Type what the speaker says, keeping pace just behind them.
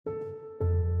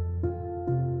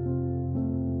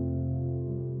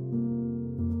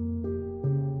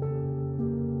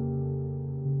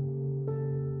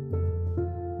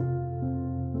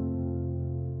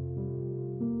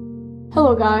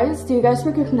Hello guys, do you guys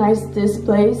recognize this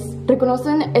place?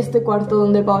 ¿Reconocen este cuarto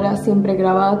donde Paula siempre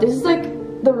graba? This is like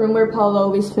the room where Paula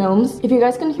always films. If you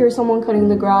guys can hear someone cutting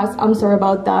the grass, I'm sorry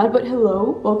about that, but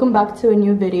hello, welcome back to a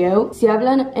new video. Si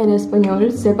hablan en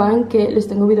español, sepan que les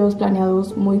tengo videos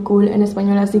planeados muy cool en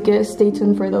español, así que stay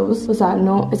tuned for those. O sea,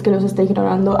 no es que los esté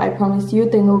ignorando, I promise you,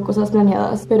 tengo cosas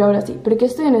planeadas. Pero ahora sí, ¿por qué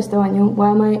estoy en este baño?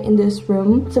 Why am I in this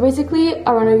room? So basically,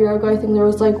 around a year ago, I think there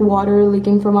was like water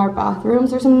leaking from our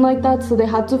bathrooms or something like that, so they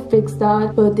had to fix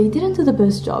that, but they didn't do the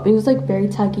best job. It was like very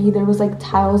tacky. There was like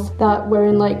tiles that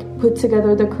weren't like put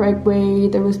together the correct way.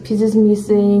 There was pieces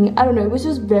missing. I don't know, it was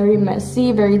just very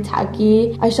messy, very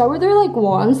tacky. I showered there like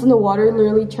once and the water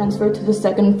literally transferred to the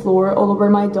second floor all over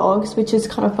my dogs, which is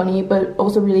kind of funny but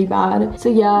also really bad. So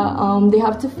yeah, they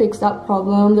have to fix that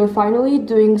problem. They're finally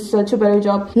doing such a better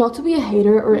job. Not to be a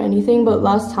hater or anything, but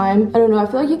last time, I don't know, I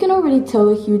feel like you can already tell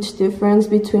a huge difference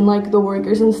between like the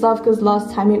workers and stuff, because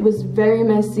last time it was very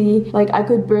messy. Like I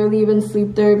could barely even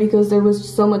sleep there because there was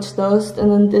so much dust,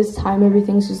 and then this time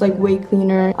everything's just like way cleaner.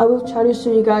 I will try to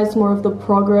show you guys more of the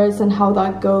progress and how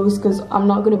that goes, because I'm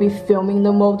not gonna be filming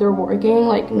them while they're working.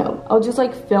 Like no, I'll just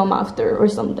like film after or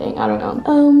something. I don't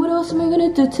know. What else am I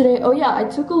gonna do today? Oh yeah, I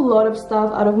took a lot of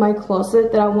stuff out of my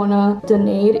closet that I wanna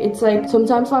donate. It's like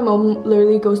sometimes my mom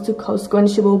literally goes to Costco and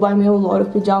she will buy me a lot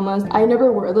of pajamas. I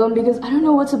never wear them because I don't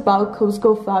know what's about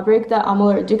Costco fabric that I'm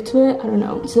allergic to it. I don't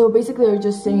know. So basically they're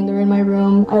just sitting there in my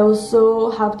room. I also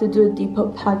have to do a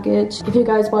Depop package. If you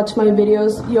guys watch my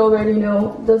videos, you already know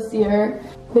Dossier.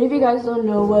 But if you guys don't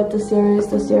know what Dossier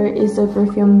is a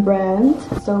perfume brand.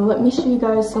 So let me show you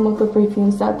guys some of the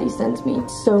perfumes that they sent me.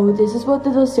 So this is what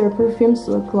the Dossier perfumes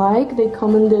look like. They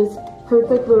come in this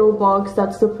perfect little box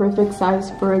that's the perfect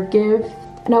size for a gift.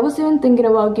 And I was even thinking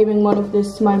about giving one of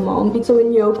this to my mom. So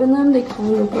when you open them, they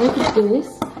kind of look like this.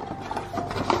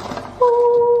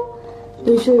 Oh,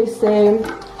 they usually say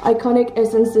iconic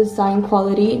essence, design,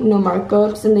 quality, no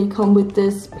markups, and they come with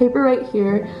this paper right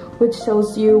here which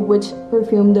shows you which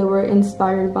perfume they were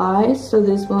inspired by. So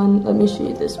this one, let me show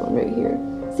you this one right here.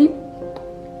 See?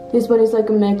 This one is like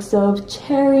a mix of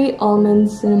cherry,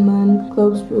 almond, cinnamon,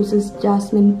 cloves, roses,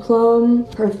 jasmine, plum.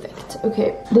 Perfect.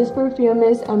 Okay, this perfume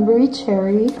is ambery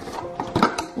cherry,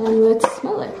 and let's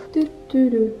smell it.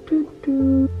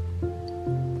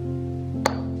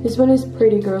 This one is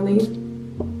pretty girly.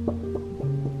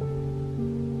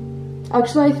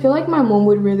 Actually, I feel like my mom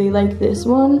would really like this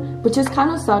one, which is kind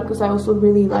of sad because I also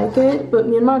really like it. But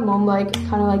me and my mom like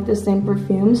kind of like the same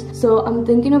perfumes. So I'm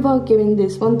thinking about giving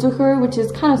this one to her, which is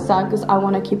kind of sad because I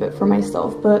want to keep it for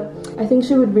myself. But I think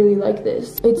she would really like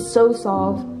this. It's so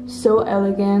soft, so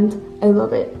elegant. I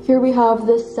love it. Here we have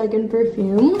the second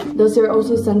perfume. Dossier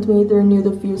also sent me their new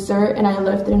diffuser and I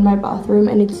left it in my bathroom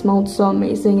and it smelled so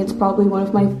amazing. It's probably one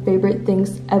of my favorite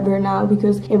things ever now,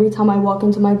 because every time I walk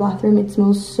into my bathroom it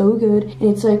smells so good and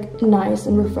it's like nice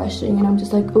and refreshing, and I'm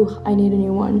just like, oh, I need a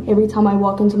new one. Every time I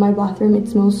walk into my bathroom it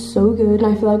smells so good, and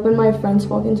I feel like when my friends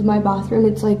walk into my bathroom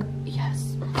it's like, yes.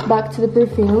 Back to the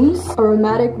perfumes.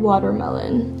 Aromatic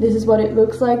watermelon. This is what it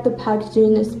looks like. The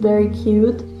packaging is very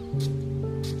cute.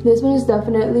 This one is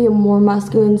definitely a more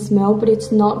masculine smell, but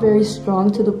it's not very strong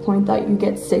to the point that you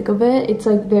get sick of it. It's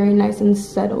like very nice and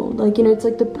settled. Like, you know, it's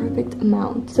like the perfect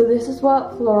amount. So this is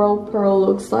what Floral Pearl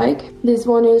looks like. This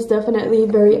one is definitely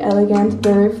very elegant,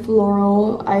 very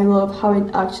floral. I love how it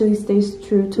actually stays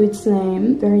true to its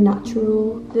name. Very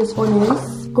natural. This one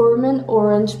is Gourmand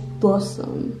Orange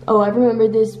Blossom. Oh, I remember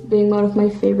this being one of my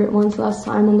favorite ones last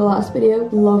time on the last video.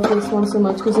 Love this one so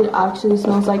much because it actually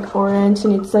smells like orange,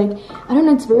 and it's like, I don't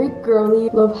know, it's very girly.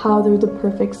 Love how they're the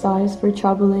perfect size for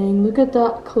traveling. Look at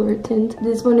that color tint.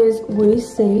 This one is Woody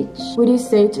Sage. Woody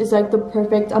Sage is like the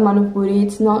perfect amount of woody.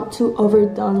 It's not too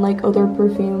overdone like other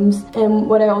perfumes. And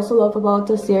what I also love about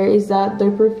Dossier is that their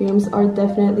perfumes are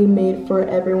definitely made for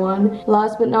everyone.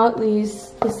 Last but not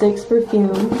least, the sixth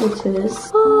perfume, which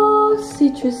is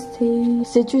citrus tea.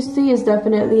 Citrus tea is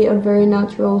definitely a very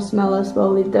natural smell as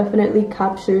well. It definitely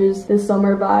captures the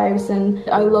summer vibes, and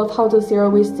I love how Dossier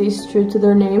always stays true to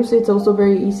their name, so it's also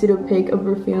very easy to pick a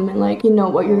perfume and like, you know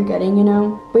what you're getting, you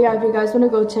know. But yeah, if you guys want to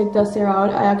go check Dossier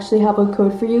out, I actually have a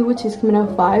code for you which is coming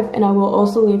out 5, and I will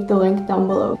also leave the link down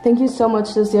below. Thank you so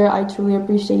much, Dossier. I truly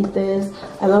appreciate this.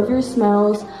 I love your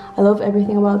smells. I love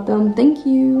everything about them. Thank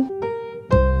you.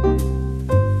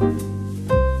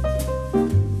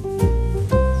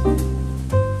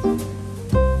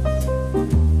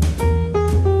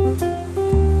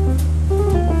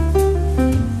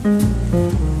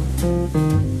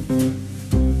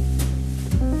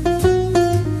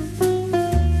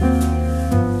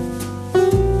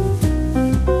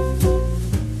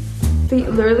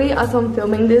 Literally, as I'm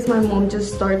filming this, my mom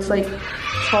just starts like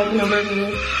talking over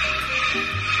me.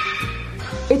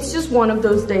 It's just one of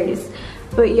those days.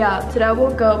 But yeah, today I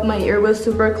woke up, my ear was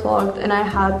super clogged, and I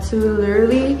had to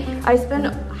literally, I spent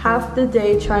half the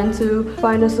day trying to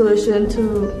find a solution to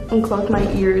unclog my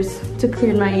ears, to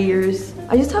clean my ears.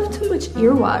 I just have too much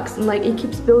earwax, and like it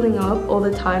keeps building up all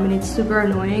the time, and it's super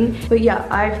annoying. But yeah,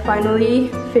 I finally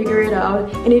figured it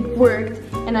out, and it worked,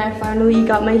 and I finally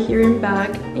got my hearing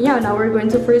back. And yeah, now we're going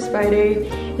to First Friday,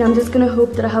 and I'm just gonna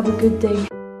hope that I have a good day.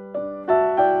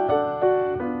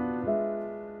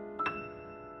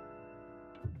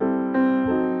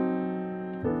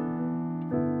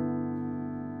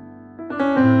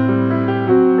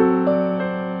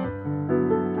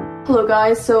 Hello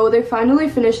guys, so they finally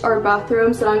finished our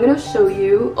bathrooms and I'm gonna show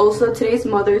you. Also, today's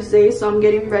Mother's Day, so I'm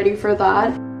getting ready for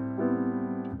that.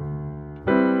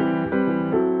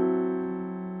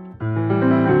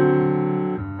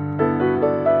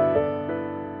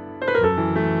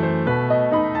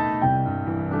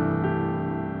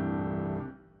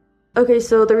 Okay,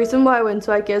 so the reason why I went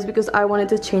to Ikea is because I wanted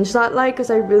to change that light because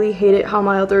I really hated how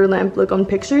my other lamp looked on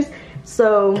pictures.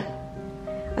 So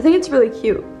I think it's really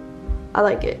cute. I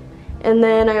like it. And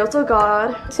then I also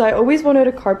got, so I always wanted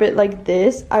a carpet like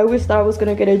this. I always thought I was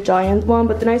gonna get a giant one,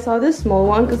 but then I saw this small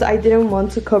one because I didn't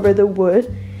want to cover the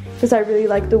wood, because I really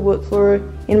like the wood floor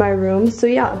in my room. So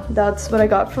yeah, that's what I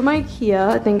got from Ikea.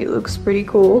 I think it looks pretty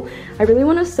cool. I really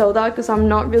want to sell that because I'm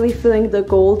not really feeling the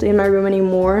gold in my room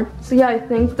anymore. So yeah, I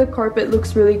think the carpet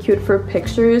looks really cute for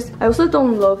pictures. I also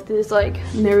don't love these like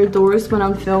mirror doors when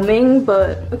I'm filming,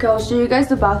 but okay, I'll show you guys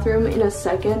the bathroom in a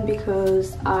second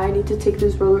because I need to take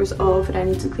these rollers off and I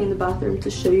need to clean the bathroom to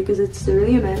show you because it's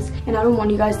really a mess, and I don't want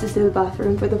you guys to see the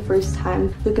bathroom for the first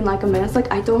time looking like a mess.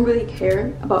 Like, I don't really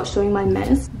care about showing my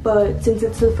mess, but since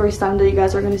it's the first time that you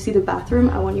guys are going to see the bathroom,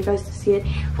 I want you guys to see it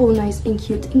all nice and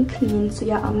cute and clean. So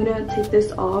yeah, I'm gonna take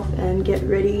this off and get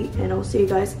ready, and I'll see you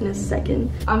guys in a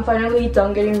second. I'm finally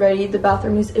done getting ready. The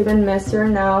bathroom is even messier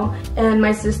now, and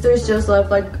my sisters just left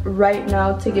like right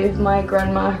now to give my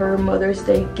grandma her Mother's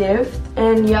Day gift.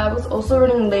 And yeah, I was also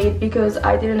running late because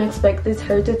I didn't expect this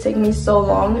hair to take me so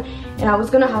long, and I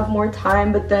was gonna have more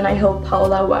time, but then I helped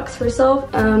Paola wax herself,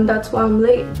 and that's why I'm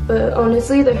late. But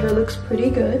honestly, the hair looks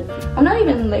pretty good. I'm not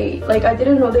even late. Like, I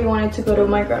didn't know they wanted to go to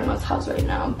my grandma's house right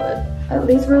now, but at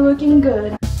least we're looking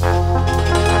good.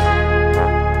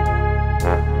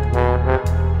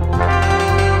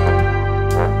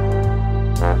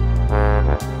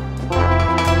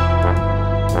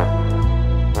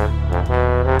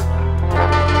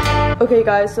 Okay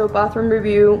guys, so bathroom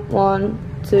review,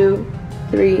 1, 2,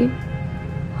 3.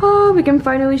 Oh, we can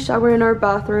finally shower in our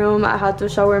bathroom. I had to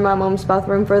shower in my mom's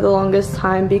bathroom for the longest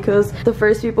time because the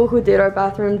first people who did our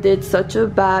bathroom did such a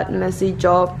bad, messy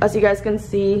job. As you guys can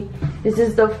see, this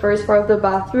is the first part of the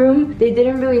bathroom. They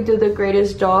didn't really do the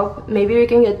greatest job. Maybe we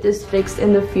can get this fixed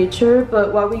in the future,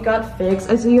 but what we got fixed,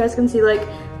 as you guys can see, like,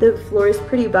 the floor is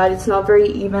pretty bad. It's not very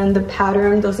even. The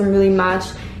pattern doesn't really match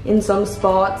in some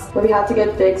spots. What we had to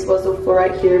get fixed was the floor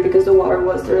right here because the water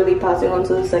was literally passing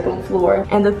onto the second floor.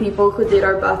 And the people who did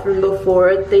our bathroom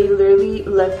before, they literally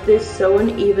left this so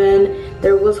uneven.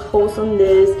 There was holes on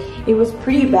this. It was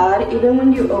pretty bad. Even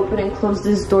when you open and close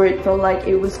this door, it felt like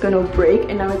it was gonna break,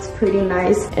 and now it's pretty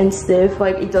nice and stiff.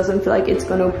 Like, it doesn't feel like it's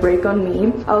gonna break on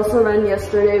me. I also ran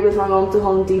yesterday with my mom to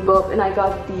Home Depot and I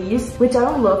got these, which I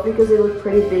don't love because they look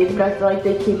pretty big, but I feel like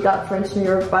they keep that French New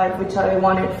York vibe, which I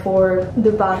wanted for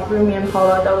the bathroom. Me and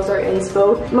Paula, that was our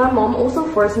inspo. My mom also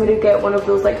forced me to get one of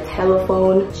those like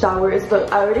telephone showers,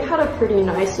 but I already had a pretty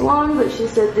nice one, but she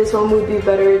said this one would be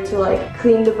better to like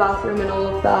clean the bathroom and all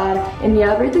of that. And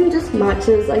yeah, everything just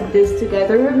matches like this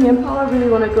together. Me and Paula really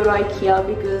want to go to Ikea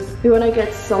because we want to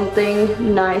get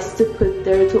something nice to put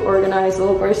there to organize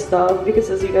all of our stuff, because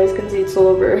as you guys can see, it's all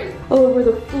over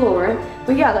the floor.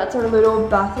 But yeah, that's our little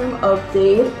bathroom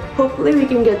update. Hopefully we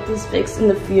can get this fixed in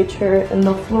the future, and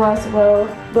the floor as well.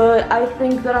 But I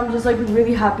think that I'm just like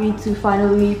really happy to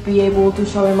finally be able to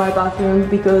shower in my bathroom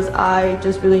because I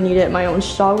just really needed my own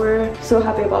shower. So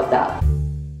happy about that.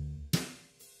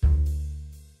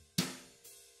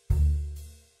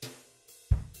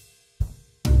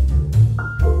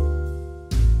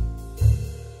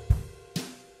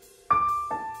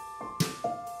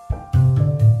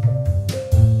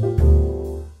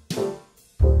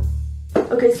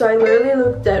 Okay, so I literally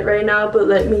look dead right now, but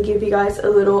let me give you guys a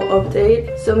little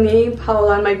update. So me,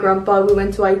 Paola, and my grandpa, we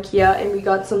went to Ikea and we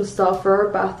got some stuff for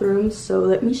our bathrooms. So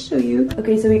let me show you.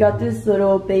 Okay, so we got this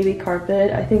little baby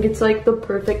carpet. I think it's like the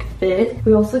perfect fit.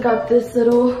 We also got this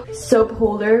little soap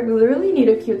holder. We literally need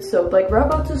a cute soap. Like, we're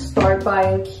about to start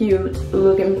buying cute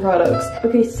looking products.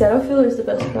 Okay, Cetaphil is the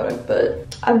best product,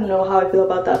 but I don't know how I feel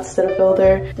about that Cetaphil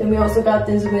there. Then we also got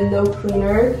this window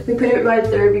cleaner. We put it right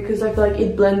there because I feel like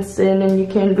it blends in and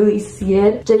you can't really see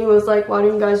it. Jenny was like, why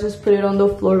don't you guys just put it on the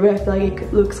floor? But I feel like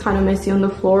it looks kind of messy on the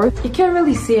floor. You can't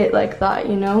really see it like that,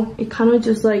 you know? It kind of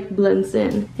just like blends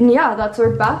in. And yeah, that's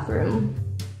our bathroom.